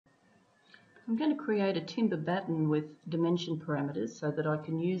I'm going to create a timber batten with dimension parameters so that I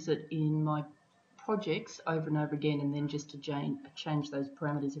can use it in my projects over and over again, and then just to change those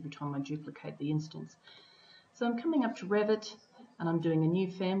parameters every time I duplicate the instance. So I'm coming up to Revit and I'm doing a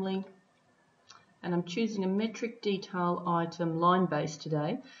new family, and I'm choosing a metric detail item line base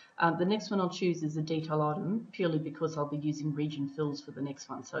today. The next one I'll choose is a detail item purely because I'll be using region fills for the next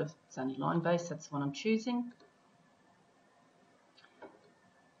one. So it's only line base, that's the one I'm choosing.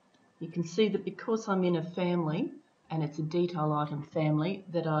 You can see that because I'm in a family and it's a detail item family,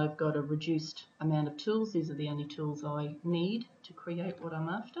 that I've got a reduced amount of tools. These are the only tools I need to create what I'm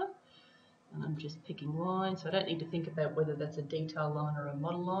after. And I'm just picking lines, so I don't need to think about whether that's a detail line or a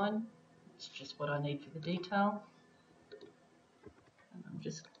model line. It's just what I need for the detail.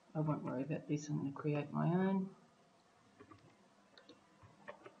 And I won't worry about this, I'm going to create my own.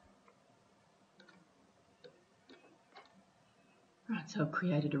 Right, so I've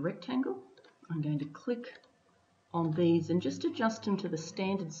created a rectangle. I'm going to click on these and just adjust them to the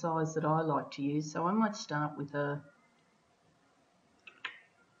standard size that I like to use. So I might start with a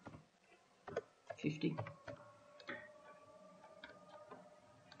 50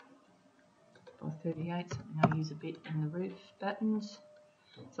 by 38, something I use a bit in the roof battens.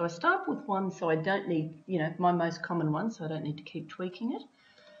 So I start with one, so I don't need, my most common one, so I don't need to keep tweaking it.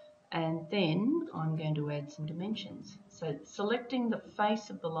 And then I'm going to add some dimensions. So selecting the face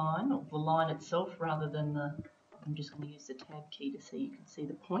of the line, or the line itself, rather than I'm just going to use the tab key to see you can see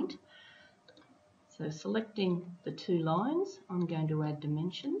the point. So selecting the two lines, I'm going to add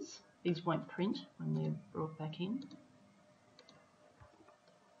dimensions. These won't print when they're brought back in.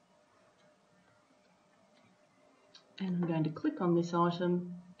 And I'm going to click on this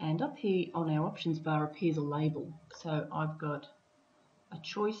item, and up here on our options bar appears a label. So I've got a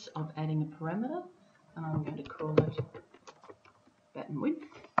choice of adding a parameter, and I'm going to call it batten width.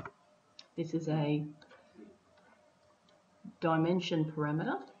 This is a dimension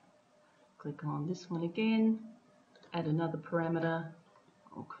parameter. Click on this one again, add another parameter,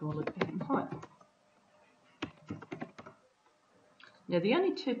 I'll call it batten height. Now the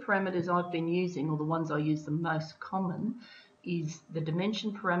only two parameters I've been using, or the ones I use the most common, is the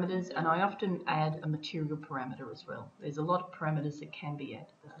dimension parameters, and I often add a material parameter as well. There's a lot of parameters that can be added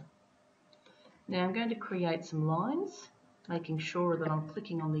though. Now I'm going to create some lines, making sure that I'm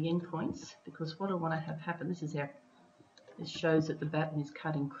clicking on the endpoints, because what I want to have happen, this shows that the batten is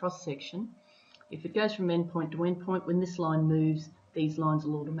cut in cross section. If it goes from endpoint to endpoint, when this line moves, these lines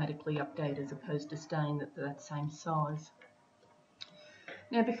will automatically update as opposed to staying at that same size.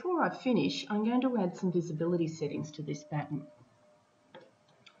 Now before I finish, I'm going to add some visibility settings to this batten.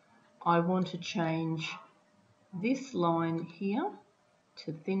 I want to change this line here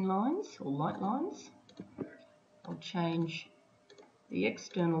to thin lines or light lines. I'll change the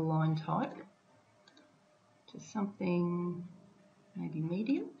external line type to something maybe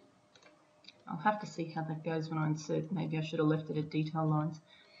medium. I'll have to see how that goes when I insert. Maybe I should have left it at detail lines.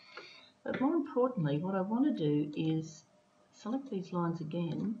 But more importantly, what I want to do is select these lines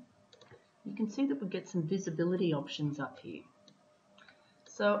again. You can see that we get some visibility options up here.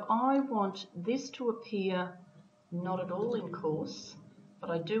 So I want this to appear not at all in coarse, but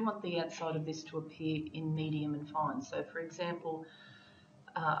I do want the outside of this to appear in medium and fine. So for example,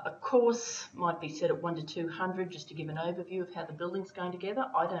 a coarse might be set at 1 to 200 just to give an overview of how the building's going together.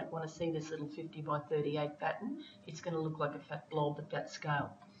 I don't want to see this little 50 by 38 batten. It's going to look like a fat blob at that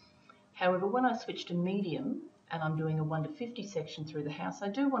scale. However, when I switch to medium and I'm doing a 1 to 50 section through the house, I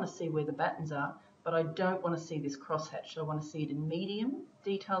do want to see where the battens are, but I don't want to see this crosshatch. So I want to see it in medium,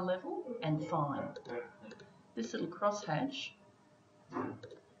 detail level, and fine. This little crosshatch,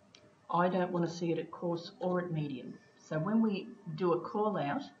 I don't want to see it at coarse or at medium. So when we do a call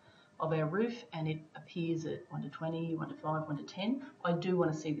out of our roof and it appears at 1 to 20, 1 to 5, 1 to 10, I do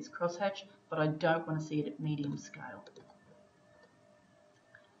want to see this crosshatch, but I don't want to see it at medium scale.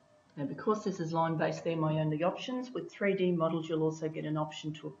 Now because this is line based, they're my only options. With 3D models, you'll also get an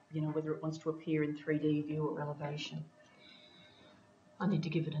option to, whether it wants to appear in 3D view or elevation. I need to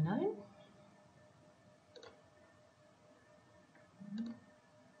give it a name.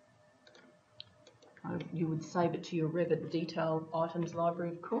 You would save it to your REVIT Detail Items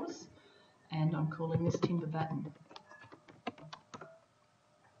library, of course, and I'm calling this timber batten.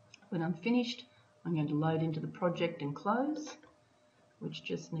 When I'm finished, I'm going to load into the project and close, which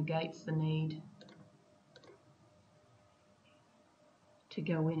just negates the need to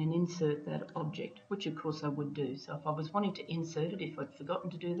go in and insert that object, which of course I would do. So if I was wanting to insert it, if I'd forgotten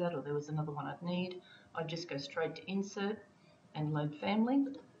to do that or there was another one I'd need, I'd just go straight to insert and load family.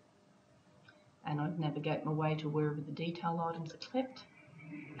 And I'd navigate my way to wherever the detail items are kept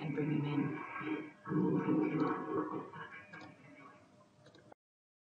and bring them in.